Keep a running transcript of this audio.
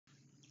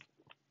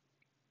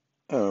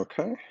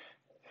Okay,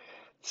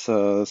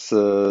 so this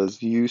is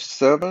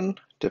U7,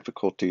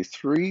 difficulty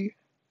 3,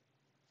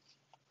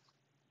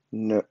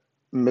 no,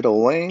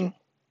 middle lane,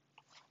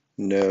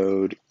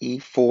 node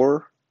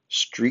E4,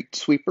 street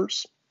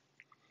sweepers.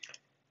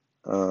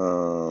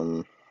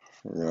 We're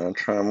going to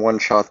try and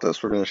one-shot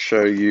this. We're going to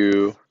show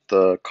you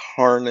the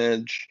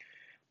Carnage,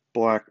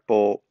 Black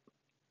Bolt,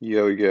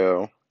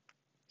 Yo-Yo,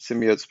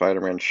 Symbiote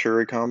Spider-Man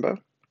Shuri combo,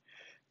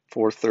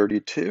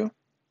 432.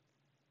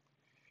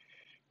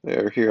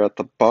 They're here at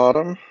the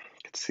bottom. You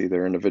can see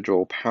their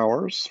individual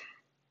powers.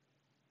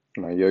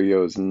 My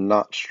Yo-Yo is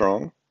not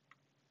strong.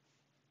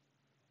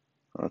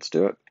 Let's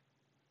do it.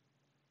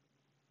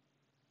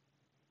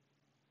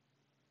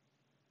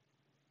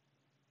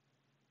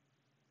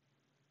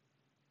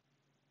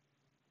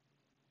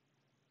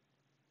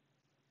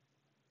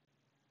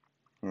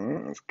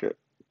 Let's get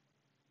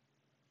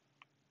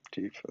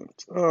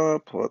defense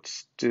up.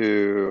 Let's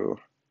do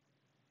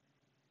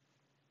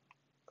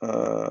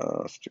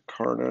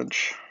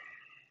Carnage.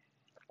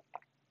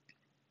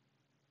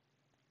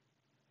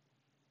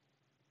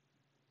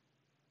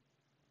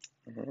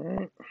 All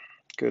right,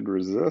 good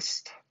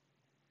resist.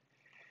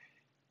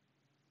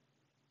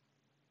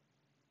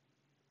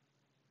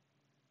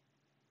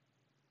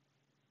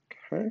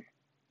 Okay,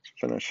 let's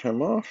finish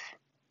him off.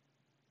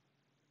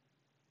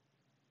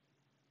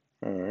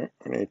 All right,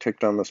 we need to take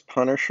down this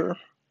Punisher.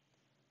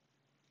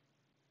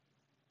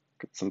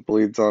 Get some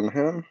bleeds on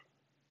him.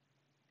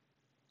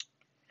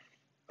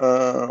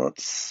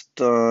 Let's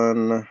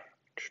stun.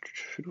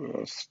 Who do we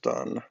want to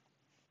stun?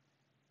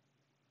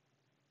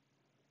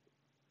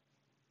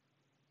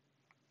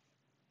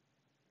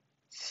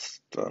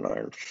 Stun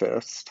Iron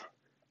Fist.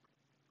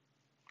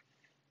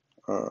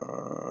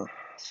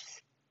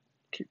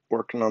 Keep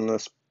working on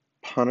this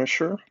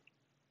Punisher.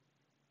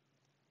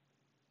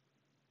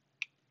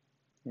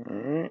 All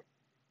right.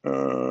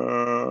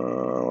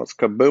 Let's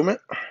kaboom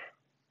it.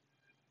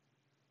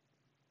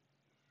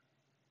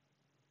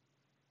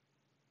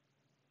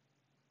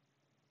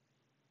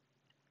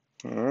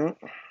 All right.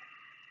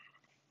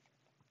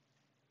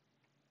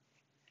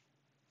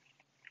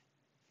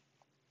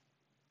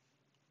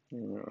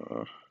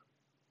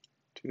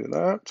 Do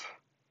that.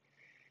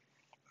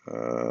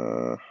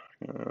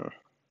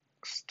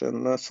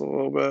 Extend this a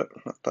little bit.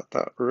 Not that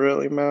that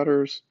really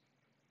matters.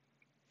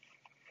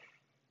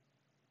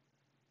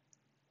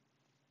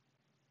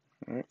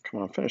 All right,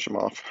 come on, finish him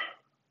off.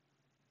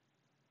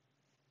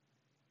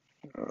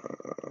 Let's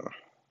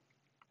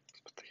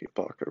put the heat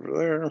block over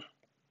there.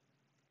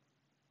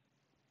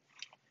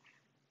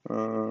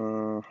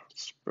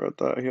 Spread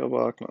that heal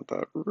block. Not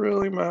that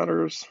really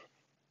matters.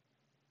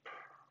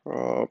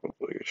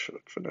 Probably should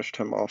have finished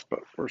him off, but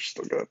we're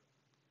still good.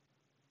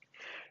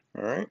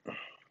 All right.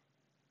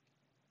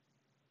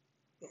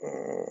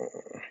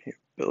 He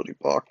ability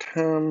blocked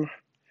him.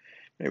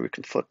 Maybe we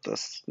can flip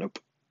this. Nope.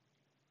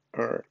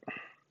 All right.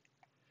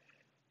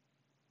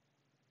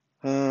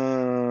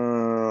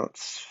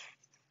 Let's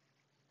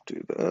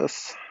do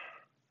this.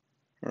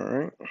 All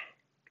right.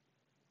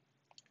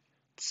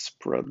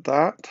 Spread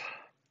that.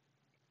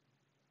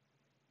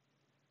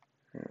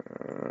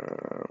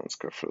 Let's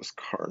go for this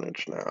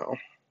Carnage now.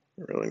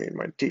 I really need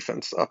my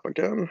defense up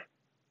again.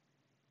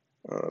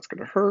 That's going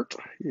to hurt.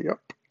 Yep.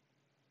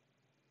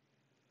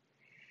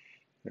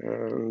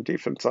 And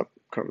defense up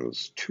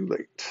comes too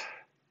late.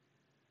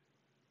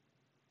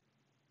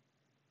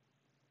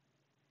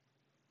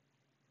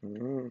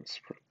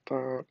 Spread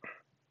that.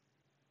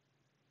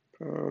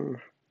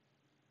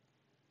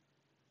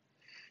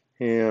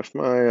 Yeah, if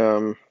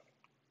my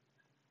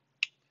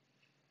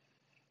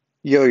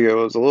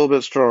Yo-Yo is a little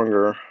bit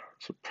stronger,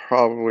 this would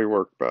probably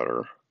work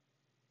better.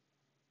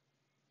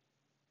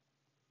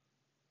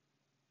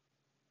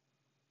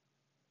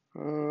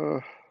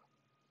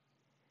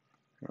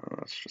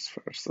 Let's just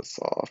finish this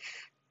off.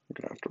 I'm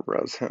gonna have to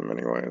res him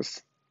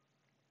anyways.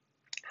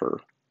 Her.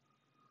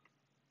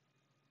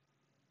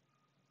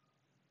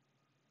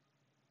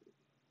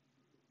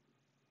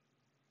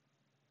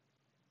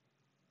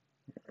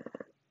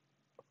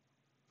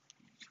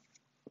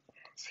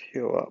 Let's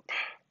heal up.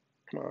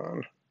 Come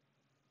on.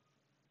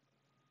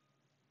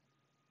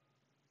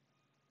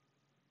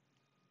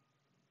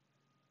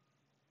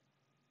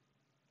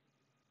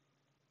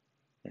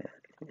 All right,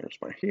 here's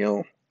my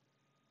heal.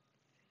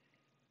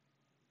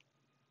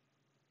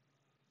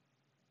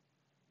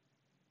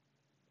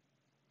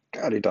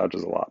 God, he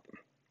dodges a lot.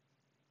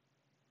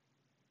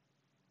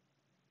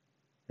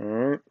 All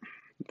right,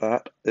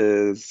 that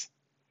is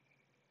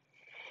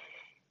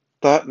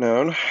that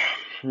known.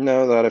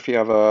 Know that if you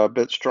have a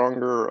bit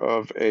stronger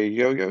of a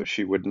Yo-Yo,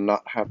 she would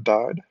not have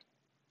died.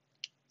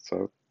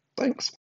 So, thanks.